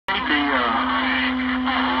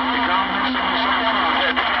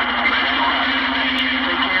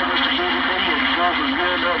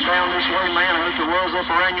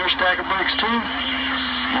around your stack of bricks too?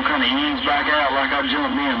 What kind of ends back out like I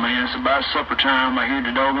jumped in, man? It's about supper time. I hear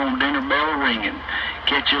the doggone dinner bell ringing.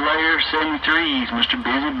 Catch you later, 73s, Mr.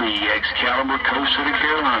 Busy B, Excalibur, coast of the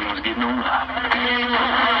Carolinas, getting on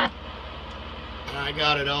up. I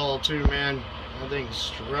got it all too, man. That thing's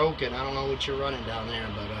stroking. I don't know what you're running down there,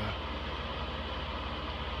 but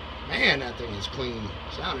man, that thing is clean.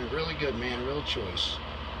 Sounded really good, man. Real choice.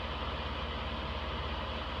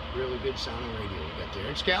 Really good sounding radio you got there.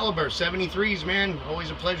 Excalibur 73s, man.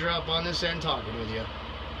 Always a pleasure up on this end talking with you.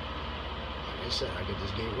 Like I said, I got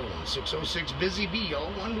this gate rolling. 606 Busy B,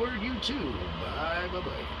 all one word, you too. Bye,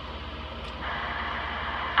 bye-bye.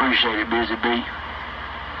 Appreciate it, Busy B.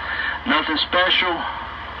 Nothing special,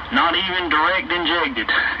 not even direct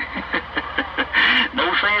injected.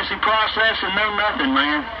 No fancy processing, no nothing,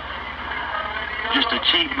 man. Just a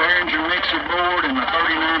cheap Behringer mixer board and a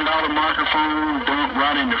 $39 microphone dumped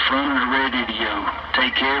right in the front of the radio.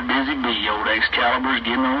 Take care, Busy B. Old Excalibur's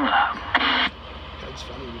getting on up. That's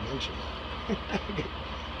funny you mention that. Get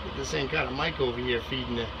the same kind of mic over here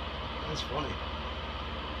feeding it. That's funny.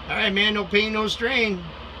 All right, man, no pain, no strain.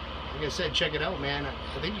 Like I said, check it out, man.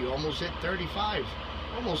 I think you almost hit 35.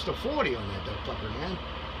 Almost a 40 on that pucker, man.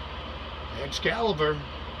 Excalibur.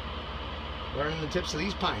 Burning the tips of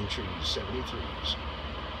these pine trees, 73s.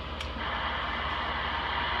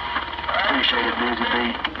 Appreciate it, Busy B.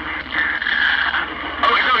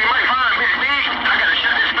 Okay, so you might find, Busy B, I gotta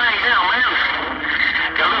shut this thing down, man.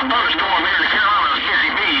 Got a little thunderstorm here in the Carolinas,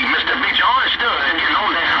 Busy B. Mr. BigJohnStud, you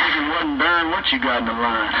know that. It wasn't darn what you got in the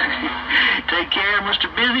line. Take care,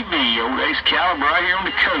 Mr. Busy B. Old Excalibur right here on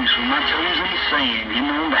the coast with my toes in the sand, you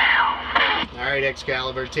know now. All right,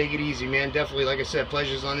 Excalibur, take it easy, man. Definitely, like I said,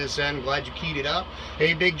 pleasures on this end. Glad you keyed it up.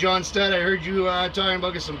 Hey, BigJohnStud, I heard you talking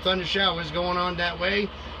about some thunder showers going on that way.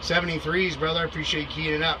 73s, brother. Appreciate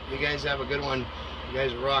keying it up. You guys have a good one. You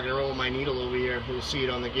guys are rocking and rolling my needle over here. You'll see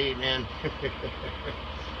it on the gate, man.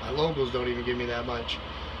 My locals don't even give me that much.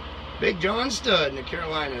 BigJohnStud in the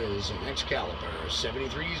Carolinas and Excalibur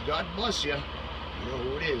 73s. God bless you. You know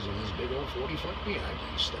who it is on this big old 40-foot BID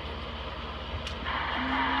stepping.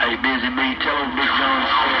 Hey, Busy B, tell him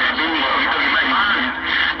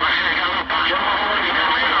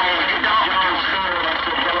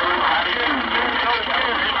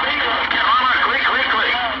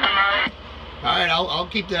Alright, I'll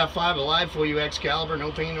keep that 5 alive for you, Excalibur.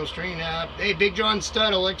 No pain, no strain. Hey,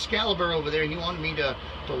 BigJohnStud, old Excalibur over there. He wanted me to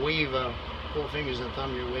wave 4 fingers and a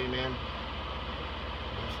thumb your way, man.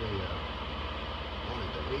 Definitely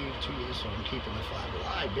wanted to wave to you, so I'm keeping the 5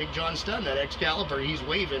 alive. BigJohnStud, that Excalibur, he's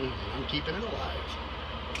waving, and I'm keeping it alive.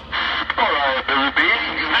 Alright, Busy B.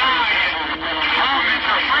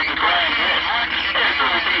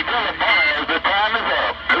 The time is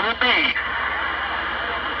up. Busy B.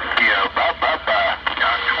 Yeah, bye.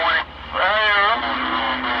 Got 20.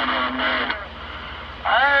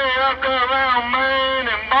 Hey, up there around Maine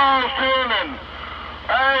and Boston and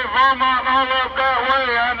hey, Vermont all up that way.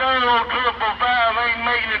 I know 555 ain't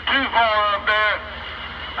making it too far up there.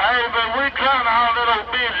 Hey, but we trying to holler at old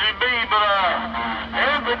Busy B, but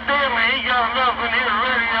evidently he got enough in his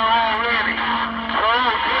radio already. So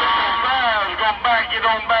 555's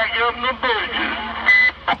gonna back you up in the bushes.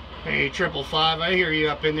 Hey, 555, I hear you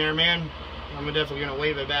up in there, man. I'm definitely going to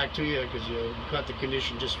wave it back to you because you cut the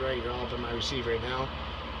condition just right. You're all up in my receive right now.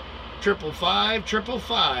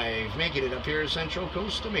 555, making it up here in Central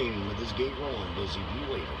Coast of Maine with this gate rolling. Busy B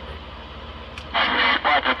waving right.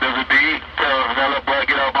 Watch it, Busy B. Tell that boy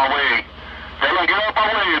get out my way. Tell him get out my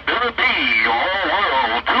way. Busy B, all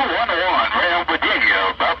world, 211, Ram,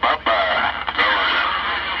 Virginia. Bye.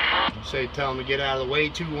 Say, tell him to get out of the way,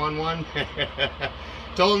 211.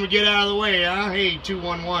 Told him to get out of the way, huh? Hey,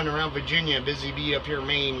 211 around Virginia. Busy B up here,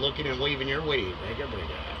 Maine, looking and waving your way. Make sure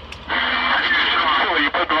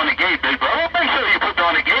you put on the gate, big brother. Make sure you put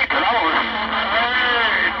on the gate, because I was...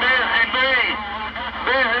 Hey, Busy B.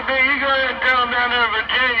 Busy B, you go ahead and tell them down there in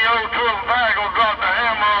Virginia, old 12-5 gonna drop the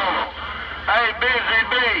hammer on them. Hey, Busy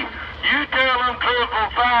B, you tell them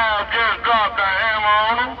 555 just dropped the hammer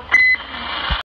on them.